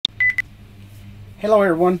Hello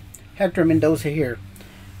everyone, Hector Mendoza here.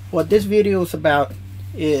 What this video is about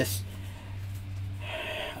is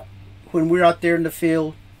when we're out there in the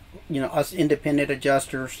field, us independent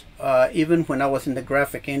adjusters, even when I was in the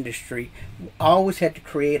graphic industry, I always had to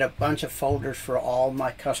create a bunch of folders for all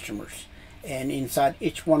my customers. And inside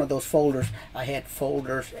each one of those folders, I had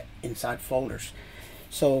folders inside folders.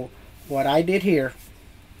 So what I did here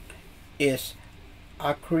is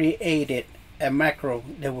I created a macro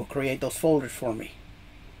that will create those folders for me.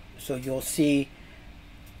 So you'll see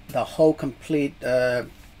the whole complete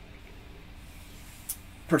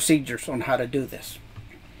procedures on how to do this.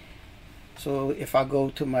 So if I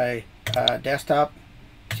go to my desktop,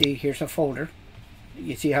 see, here's a folder.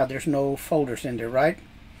 You see how there's no folders in there, right?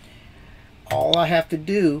 All I have to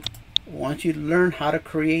do, once you learn how to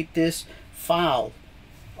create this file,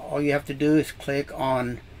 all you have to do is click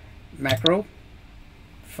on macro,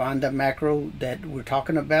 find the macro that we're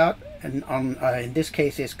talking about, and on in this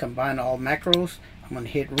case it's combine all macros. I'm going to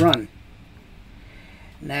hit run.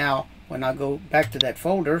 Now when I go back to that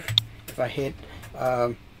folder, if I hit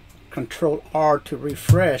Ctrl R to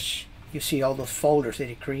refresh, you see all those folders that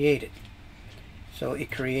it created. So it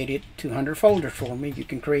created 200 folders for me. You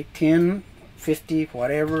can create 10, 50,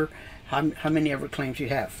 whatever, how many ever claims you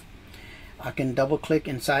have. I can double click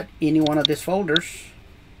inside any one of these folders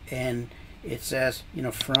and it says,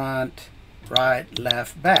 front, right,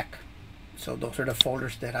 left, back. So those are the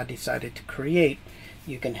folders that I decided to create.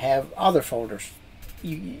 You can have other folders.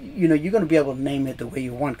 You're going to be able to name it the way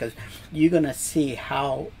you want, because you're going to see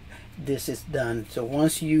how this is done. So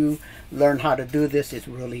once you learn how to do this, it's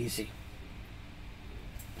real easy.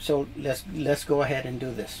 So let's go ahead and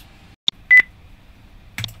do this.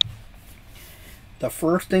 The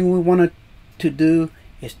first thing we want to do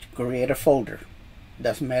is to create a folder.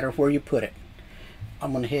 Doesn't matter where you put it.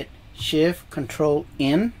 I'm going to hit Shift Ctrl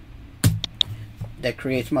N. That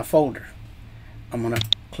creates my folder. I'm going to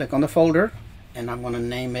click on the folder and I'm going to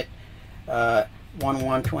name it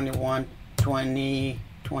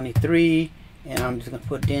 11/21/2023, and I'm just going to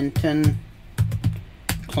put Denton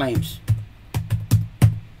Claims.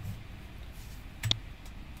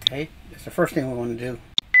 Okay, that's the first thing we want to do.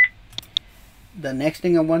 The next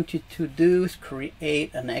thing I want you to do is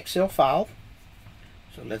create an Excel file.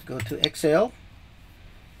 So let's go to Excel,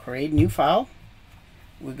 create new file.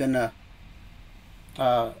 We're gonna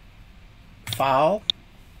file,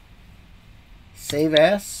 save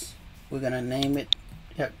as. We're gonna name it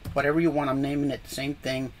whatever you want. I'm naming it the same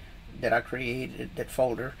thing that I created, that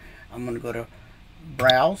folder. I'm gonna go to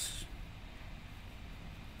browse.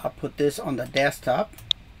 I'll put this on the desktop.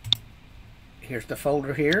 Here's the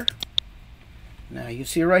folder here. Now you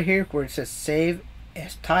see right here where it says save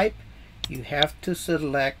as type, you have to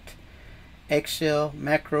select Excel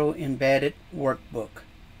Macro-Embedded Workbook,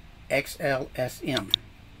 xlsm,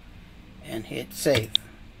 and hit save.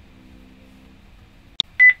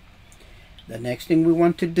 The next thing we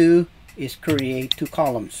want to do is create two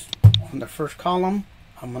columns. On the first column,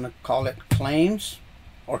 I'm going to call it claims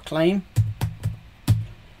or claim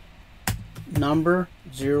number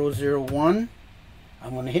 001.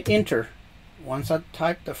 I'm going to hit enter. Once I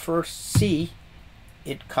type the first C,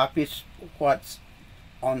 it copies what's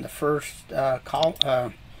on the first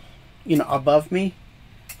above me.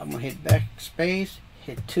 I'm going to hit backspace,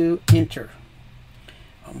 hit 2, enter.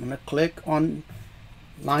 I'm going to click on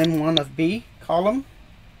line 1 of B column,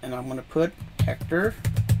 and I'm going to put Hector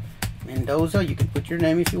Mendoza. You can put your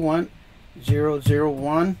name if you want.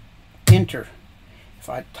 001, enter. If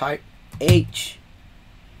I type H,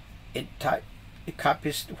 it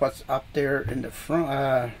copies what's up there in the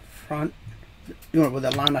front, with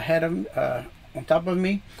the line ahead of on top of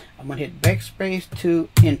me. I'm going to hit backspace to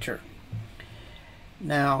enter.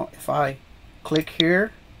 Now if I click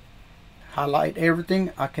here, highlight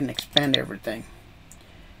everything, I can expand everything.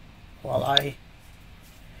 What I'm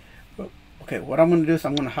going to do is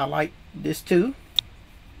I'm going to highlight this too.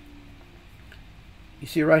 You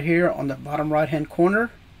see right here on the bottom right hand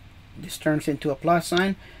corner, this turns into a plus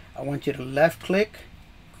sign. I want you to left click,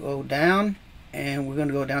 go down, and we're going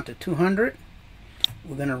to go down to 200.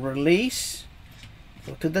 We're going to release,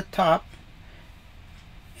 go to the top,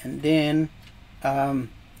 and then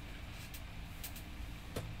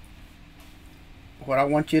what I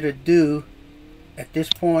want you to do at this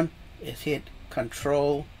point is hit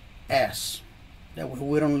Ctrl S. That way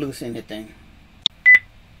we don't lose anything.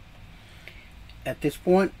 At this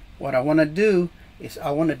point, what I want to do is I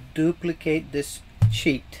want to duplicate this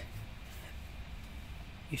sheet.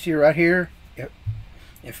 You see right here,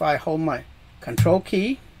 if I hold my Control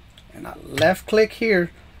key and I left click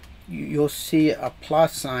here, you'll see a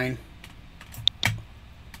plus sign.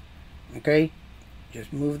 Okay,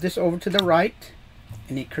 just move this over to the right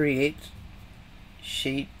and it creates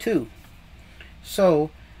sheet 2.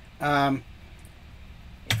 So if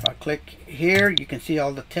I click here, you can see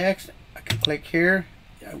all the text. I can click here,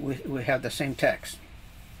 we have the same text.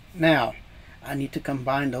 Now I need to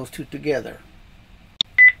combine those two together.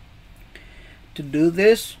 To do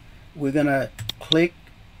this, we're gonna click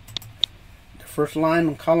the first line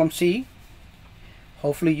on column C.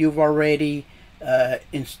 Hopefully you've already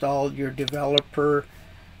installed your developer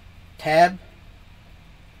tab.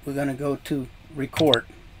 We're going to go to record.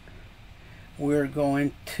 We're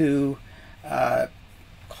going to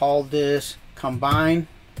call this combine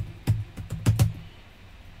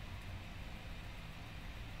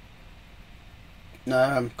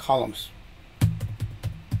columns.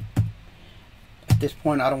 At this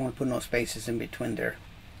point I don't want to put no spaces in between there.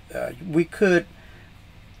 We could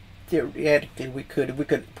theoretically we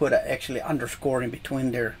could put a actually underscore in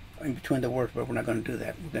between there, in between the words, but we're not going to do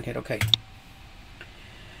that. We're going to hit OK.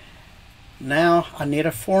 Now I need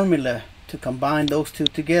a formula to combine those two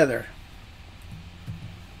together.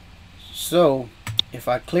 So if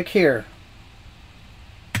I click here,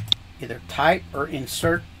 either type or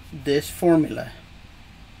insert this formula,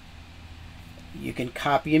 you can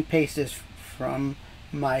copy and paste this from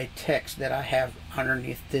my text that I have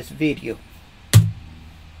underneath this video.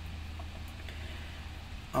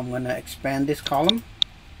 I'm going to expand this column.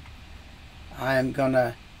 I'm going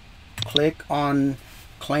to click on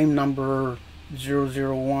claim number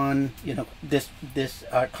 001, you know, this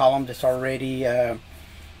column that's already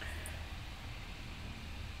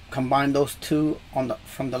combined those two on the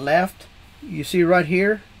from the left. You see right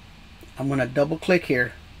here, I'm going to double click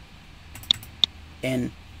here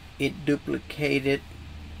and it duplicated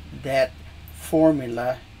that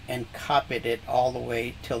formula and copied it all the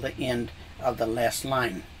way till the end of the last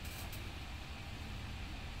line.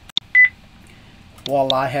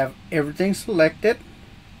 While I have everything selected,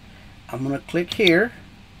 I'm going to click here.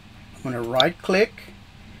 I'm going to right click.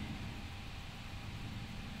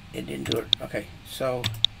 It didn't do it. Okay, so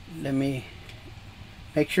let me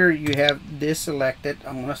make sure you have this selected.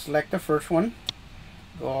 I'm going to select the first one,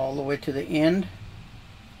 go all the way to the end.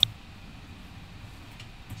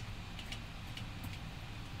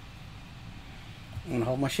 I'm going to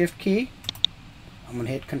hold my shift key. I'm going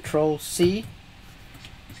to hit Ctrl C.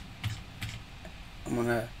 I'm going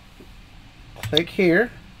to click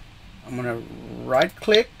here. I'm going to right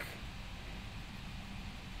click.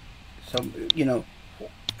 So, you know,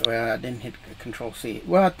 well, I didn't hit Ctrl C.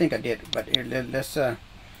 Well, I think I did, but here,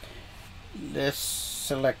 let's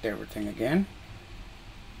select everything again.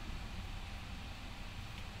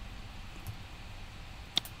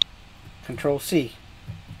 Ctrl C.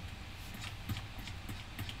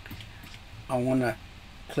 I want to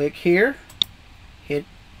click here, hit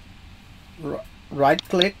right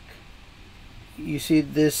click. You see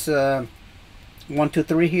this 1, 2,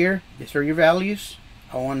 3 here. These are your values.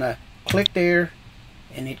 I want to click there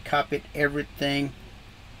and it copied everything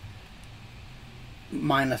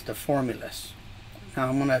minus the formulas. Now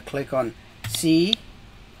I'm going to click on C,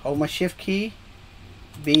 hold my shift key,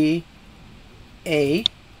 B, A.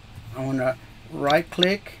 I want to right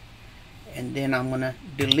click and then I'm going to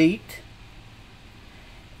delete.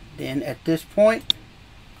 Then at this point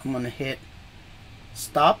I'm going to hit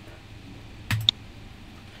stop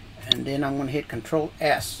and then I'm going to hit Ctrl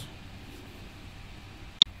S.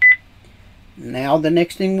 Now the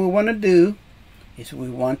next thing we want to do is we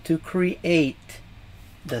want to create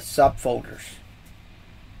the subfolders,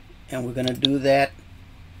 and we're going to do that.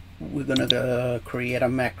 We're going to create a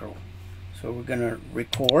macro. So we're going to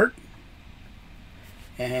record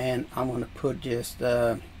and I'm going to put just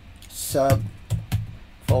subfolders.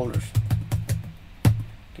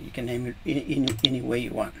 You can name it any way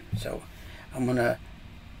you want. So I'm going to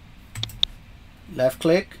left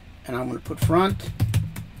click and I'm going to put front,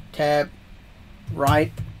 tab,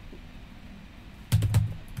 right,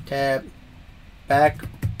 tab, back,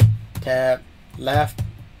 tab, left.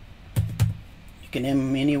 You can name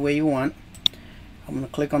them any way you want. I'm going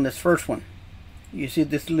to click on this first one. You see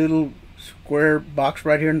this little square box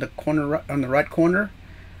right here in the corner, on the right corner.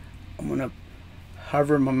 I'm going to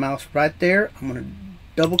hover my mouse right there. I'm going to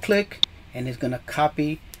double click and it's going to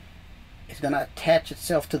copy. It's going to attach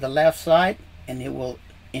itself to the left side and it will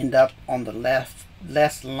end up on the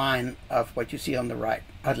last line of what you see on the right,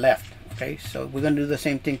 left. Okay, so we're going to do the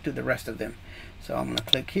same thing to the rest of them. So I'm going to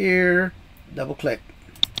click here, double click,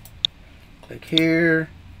 click here,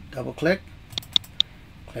 double click,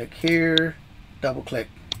 click here, double click,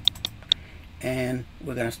 and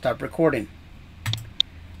we're going to stop recording.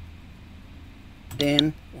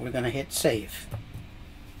 Then we're going to hit save.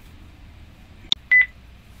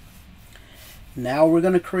 Now we're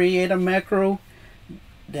going to create a macro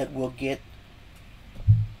that will get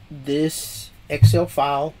this Excel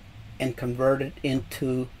file and convert it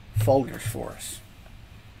into folders for us.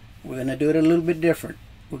 We're going to do it a little bit different.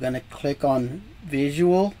 We're going to click on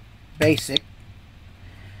Visual Basic.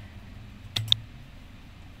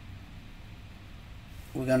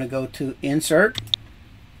 We're going to go to Insert,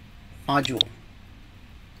 Module.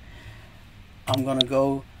 I'm going to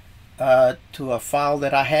go to a file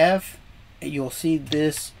that I have. You'll see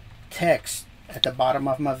this text at the bottom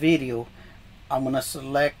of my video. I'm going to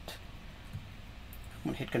select,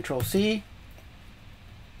 I'm going to hit Ctrl C,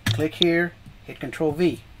 click here, hit Ctrl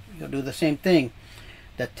V. You'll do the same thing.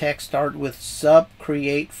 The text starts with sub,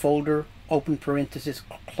 create, folder, open parenthesis,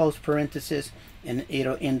 close parenthesis, and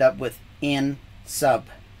it'll end up with in sub.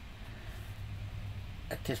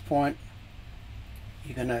 At this point,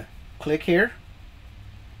 you're going to click here.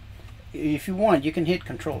 If you want, you can hit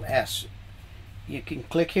Ctrl S. You can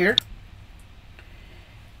click here.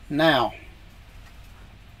 Now,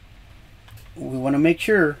 we want to make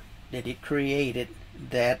sure that it created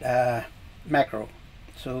that macro.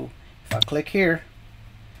 So if I click here,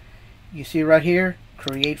 you see right here,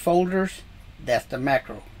 create folders. That's the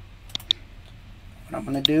macro. What I'm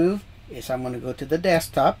going to do is I'm going to go to the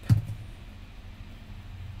desktop.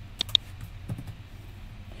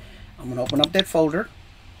 I'm going to open up that folder.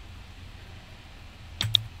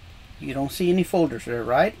 You don't see any folders there,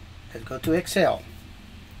 right? Let's go to Excel.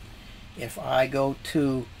 If I go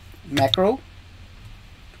to Macro,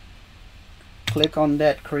 click on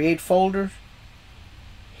that Create Folders,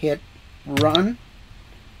 hit Run,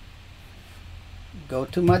 go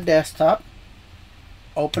to my desktop,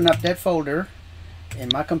 open up that folder. In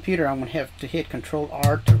my computer, I'm going to have to hit Ctrl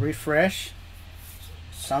R to refresh.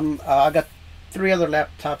 I got 3 other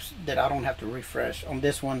laptops that I don't have to refresh. On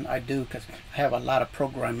this one I do, because I have a lot of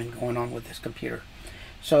programming going on with this computer.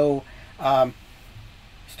 So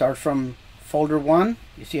start from folder 1.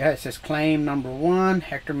 You see how it says claim number 1,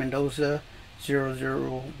 Hector Mendoza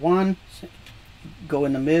 001. Go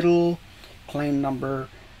in the middle, claim number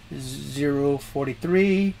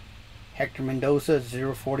 043, Hector Mendoza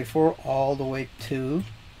 044, all the way to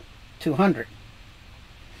 200.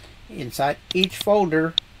 Inside each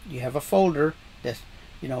folder, you have a folder that's,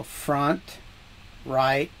 front,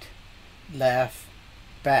 right, left,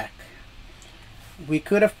 back. We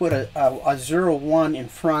could have put a 01 in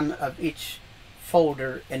front of each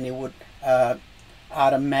folder, and it would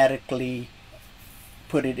automatically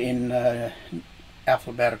put it in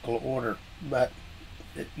alphabetical order. But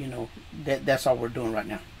that's all we're doing right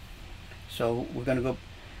now. So we're going to go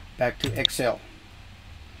back to Excel,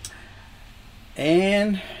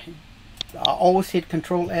 and I always hit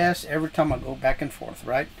Ctrl S every time I go back and forth,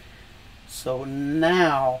 right? So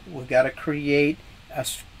now we got to create a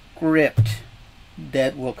script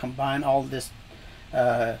that will combine all this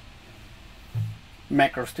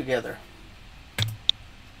macros together.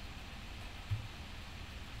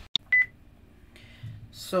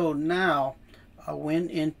 So now I went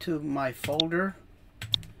into my folder.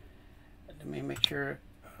 Let me make sure,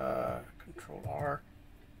 Ctrl R.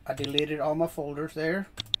 I deleted all my folders there.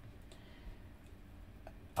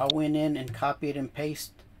 I went in and copied and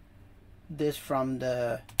pasted this from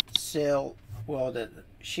the the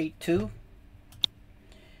sheet 2.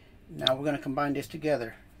 Now we're going to combine this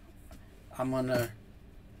together. I'm going to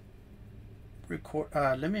record.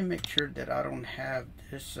 Let me make sure that I don't have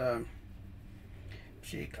this.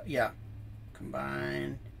 Yeah,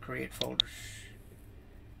 combine, create folders.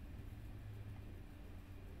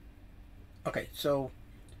 Okay, so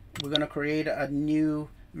we're going to create a new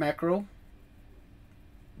macro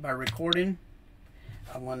by recording.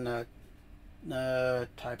 I want to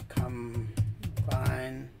type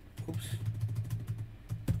combine,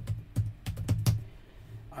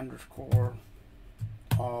 underscore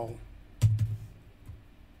all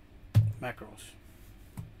macros.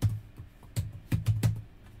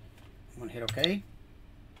 I'm going to hit OK.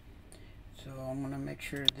 So I'm going to make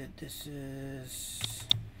sure that this is,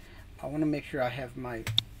 I want to make sure I have my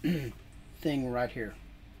thing right here.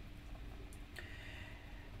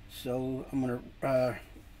 So I'm going to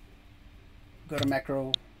go to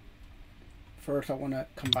macro. First I want to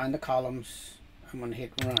combine the columns. I'm going to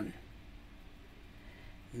hit run.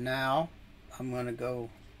 Now I'm going to go,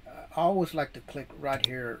 I always like to click right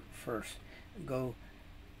here first. Go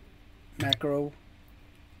macro,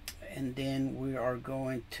 and then we are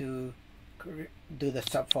going to do the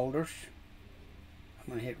subfolders. I'm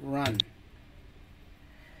going to hit run.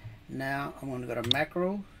 Now I'm going to go to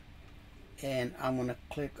macro, and I'm going to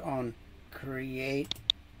click on create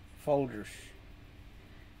folders.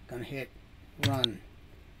 I'm going to hit run.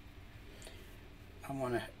 I'm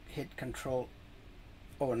going to hit Control.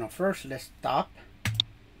 Oh no, first let's stop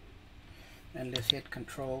and let's hit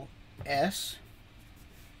Ctrl S.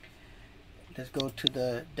 Let's go to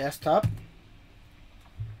the desktop.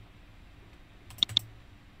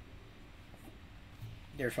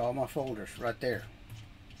 There's all my folders right there.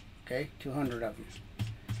 Okay, 200 of them.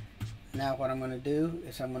 Now what I'm going to do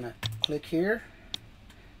is I'm going to click here,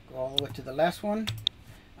 go all the way to the last one.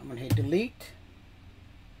 I'm going to hit delete.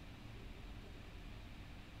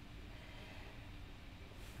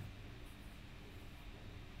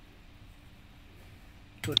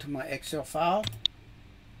 Go to my Excel file.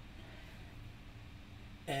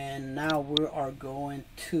 And now we are going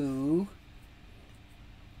to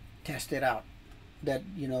test it out. That,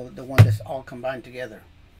 you know, the one that's all combined together.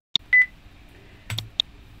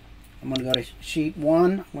 I'm going to go to sheet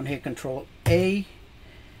 1. I'm going to hit Ctrl A.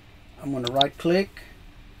 I'm going to right click.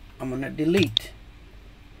 I'm going to delete.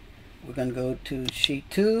 We're going to go to sheet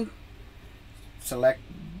 2. Select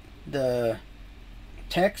the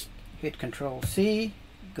text. Hit Ctrl C.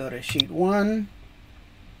 Go to sheet 1.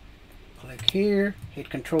 Click here. Hit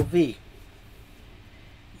Ctrl V.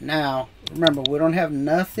 Now, remember, we don't have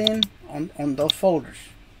nothing on those folders.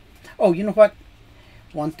 Oh, you know what?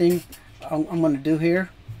 One thing I'm going to do here.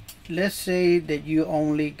 Let's say that you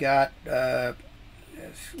only got, let's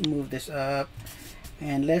move this up.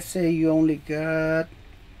 And let's say you only got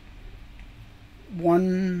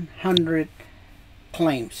 100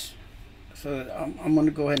 claims. So I'm going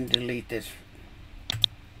to go ahead and delete this.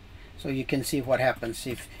 So you can see what happens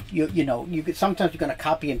if you know, sometimes you're going to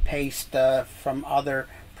copy and paste from other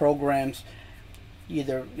programs.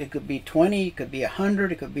 Either it could be 20, it could be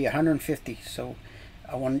 100, it could be 150. So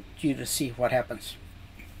I want you to see what happens.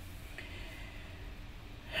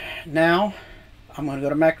 Now I'm going to go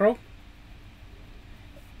to Macro.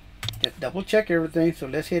 Just double check everything. So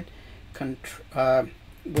let's hit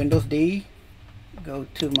Windows D. Go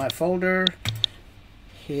to my folder.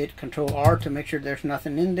 Hit Ctrl R to make sure there's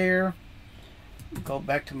nothing in there. Go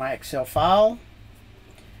back to my Excel file.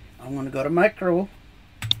 I'm going to go to Macro.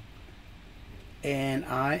 And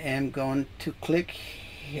I am going to click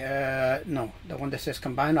no, the one that says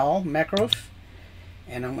combine all macros,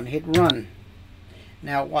 and I'm going to hit run.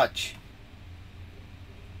 Now watch.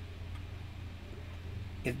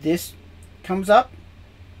 If this comes up,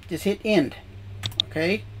 just hit end.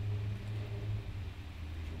 Okay.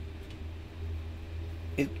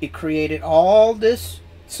 It created all this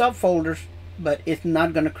subfolders, but it's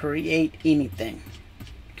not going to create anything,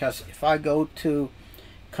 because if I go to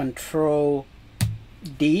Control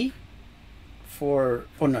D for,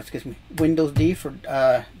 oh no, excuse me, Windows D for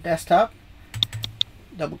desktop,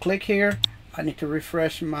 double click here. I need to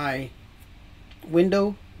refresh my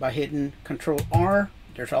window by hitting Control R.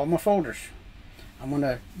 There's all my folders. I'm going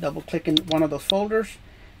to double click in one of those folders.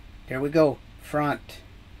 There we go. Front,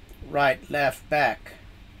 right, left, back.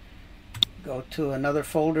 Go to another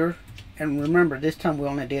folder, and remember, this time we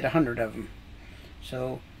only did 100 of them.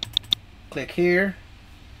 So click here,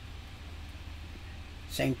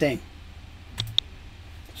 same thing.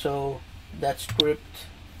 So that script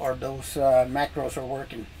or those macros are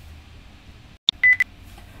working.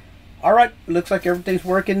 Alright, looks like everything's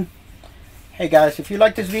working. Hey guys, if you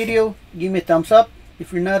like this video, give me a thumbs up.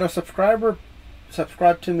 If you're not a subscriber,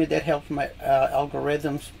 subscribe to me. That helps my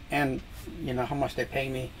algorithms, and you know how much they pay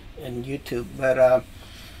me in YouTube. But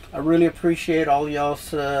I really appreciate all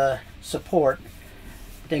y'all's support.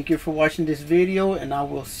 Thank you for watching this video, and I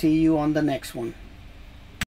will see you on the next one.